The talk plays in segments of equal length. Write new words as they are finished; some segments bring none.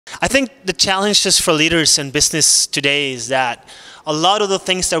I think the challenges for leaders in business today is that a lot of the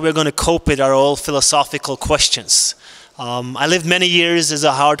things that we're going to cope with are all philosophical questions. I lived many years as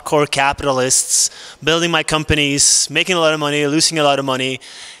a hardcore capitalist, building my companies, making a lot of money, losing a lot of money.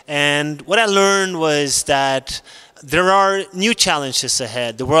 And what I learned was that there are new challenges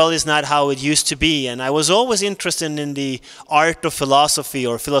ahead. The world is not how it used to be. And I was always interested in the art of philosophy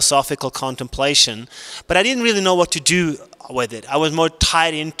or philosophical contemplation, but I didn't really know what to do with it. I was more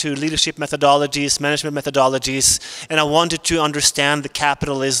tied into leadership methodologies, management methodologies, and I wanted to understand the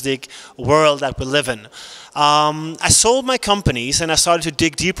capitalistic world that we live in. I sold my companies and I started to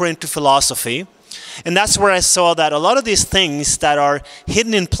dig deeper into philosophy. And that's where I saw that a lot of these things that are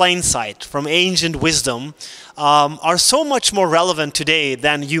hidden in plain sight from ancient wisdom are so much more relevant today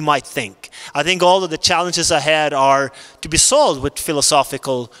than you might think. I think all of the challenges ahead are to be solved with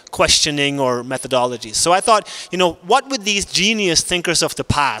philosophical questioning or methodologies. So I thought, you know, what would these genius thinkers of the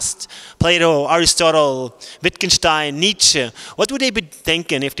past, Plato, Aristotle, Wittgenstein, Nietzsche, what would they be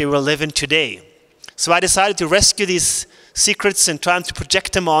thinking if they were living today? So I decided to rescue these secrets and try to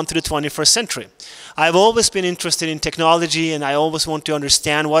project them onto the 21st century. I've always been interested in technology, and I always want to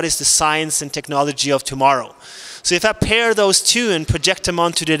understand what is the science and technology of tomorrow. So if I pair those two and project them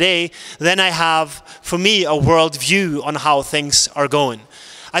onto today, then I have, for me, a world view on how things are going.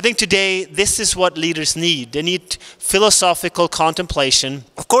 I think today this is what leaders need. They need philosophical contemplation.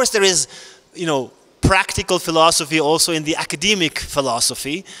 Of course there is, you know, practical philosophy also in the academic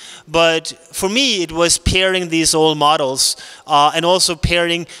philosophy, but for me it was pairing these old models and also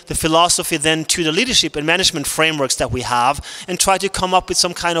pairing the philosophy then to the leadership and management frameworks that we have and try to come up with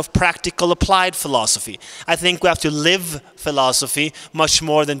some kind of practical applied philosophy. I think we have to live philosophy much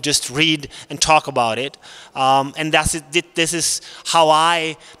more than just read and talk about it, and this is how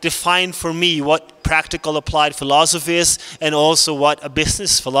I define for me what practical applied philosophy is and also what a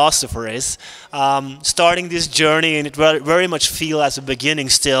business philosopher is. Starting this journey, and it very much feel as a beginning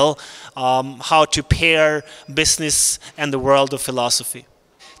still, how to pair business and the world of philosophy.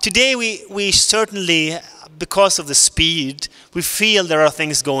 Today we certainly, because of the speed, we feel there are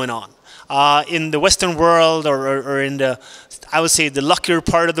things going on. In the Western world or in the, I would say, the luckier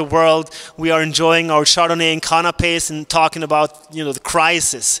part of the world, we are enjoying our Chardonnay and canapes and talking about, you know, the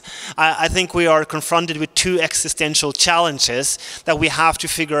crisis. I think we are confronted with two existential challenges that we have to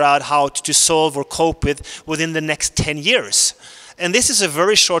figure out how to solve or cope with within the next 10 years. And this is a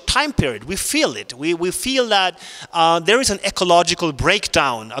very short time period. We feel it. We feel that there is an ecological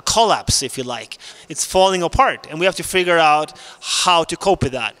breakdown, a collapse, if you like. It's falling apart, and we have to figure out how to cope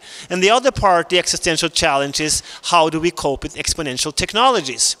with that. And the other part, the existential challenge, is how do we cope with exponential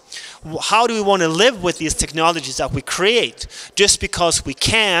technologies? How do we want to live with these technologies that we create? Just because we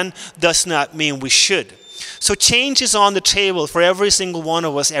can does not mean we should. So change is on the table for every single one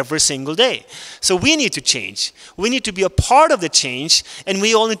of us every single day. So we need to change. We need to be a part of the change, and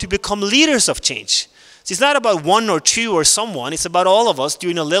we all need to become leaders of change. So it's not about one or two or someone. It's about all of us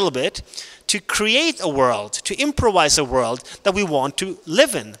doing a little bit to create a world, to improvise a world that we want to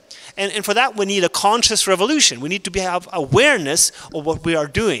live in. And for that, we need a conscious revolution. We need to have awareness of what we are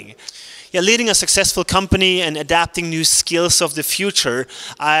doing. Yeah, leading a successful company and adapting new skills of the future,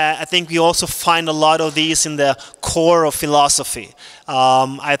 I think we also find a lot of these in the core of philosophy.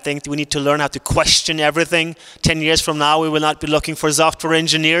 I think we need to learn how to question everything. 10 years from now, we will not be looking for software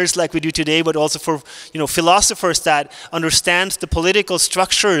engineers like we do today, but also for, you know, philosophers that understand the political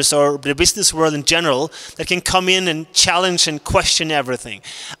structures or the business world in general, that can come in and challenge and question everything.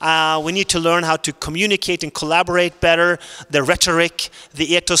 We need to learn how to communicate and collaborate better, the rhetoric, the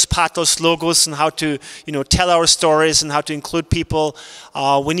ethos, pathos, logos, and how to, you know, tell our stories and how to include people.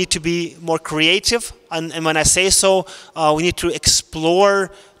 We need to be more creative, and when I say so, we need to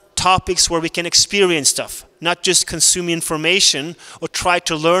explore topics where we can experience stuff, not just consume information or try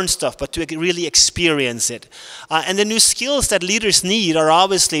to learn stuff, but to really experience it. And the new skills that leaders need are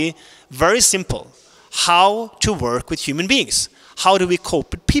obviously very simple. How to work with human beings. How do we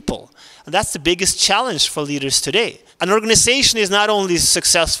cope with people? And that's the biggest challenge for leaders today. An organization is not only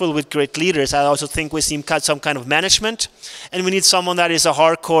successful with great leaders, I also think we need some kind of management, and we need someone that is a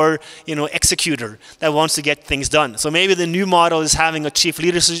hardcore, you know, executor that wants to get things done. So maybe the new model is having a chief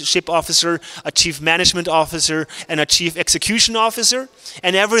leadership officer, a chief management officer, and a chief execution officer,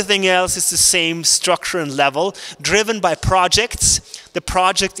 and everything else is the same structure and level, driven by projects. The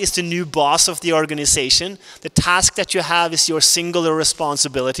project is the new boss of the organization. The task that you have is your singular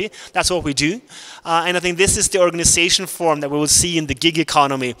responsibility. That's what what we do. And I think this is the organization form that we will see in the gig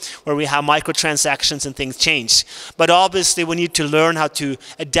economy, where we have microtransactions and things change. But obviously, we need to learn how to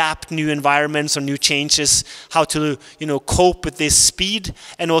adapt new environments or new changes, how to cope with this speed,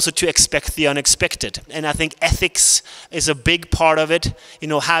 and also to expect the unexpected. And I think ethics is a big part of it.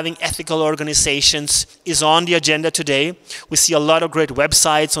 Having ethical organizations is on the agenda today. We see a lot of great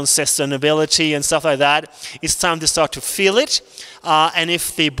websites on sustainability and stuff like that. It's time to start to feel it. And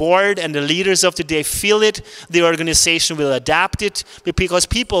if the board and the leaders of today feel it, the organization will adapt it, because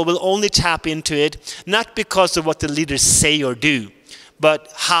people will only tap into it, not because of what the leaders say or do,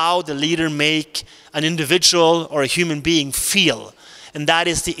 but how the leader make an individual or a human being feel. And that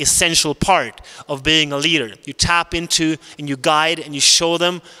is the essential part of being a leader. You tap into and you guide and you show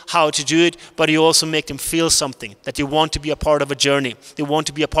them how to do it, but you also make them feel something, that they want to be a part of a journey. They want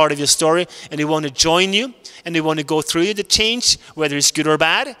to be a part of your story, and they want to join you, and they want to go through the change, whether it's good or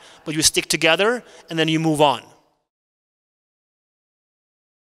bad, but you stick together and then you move on.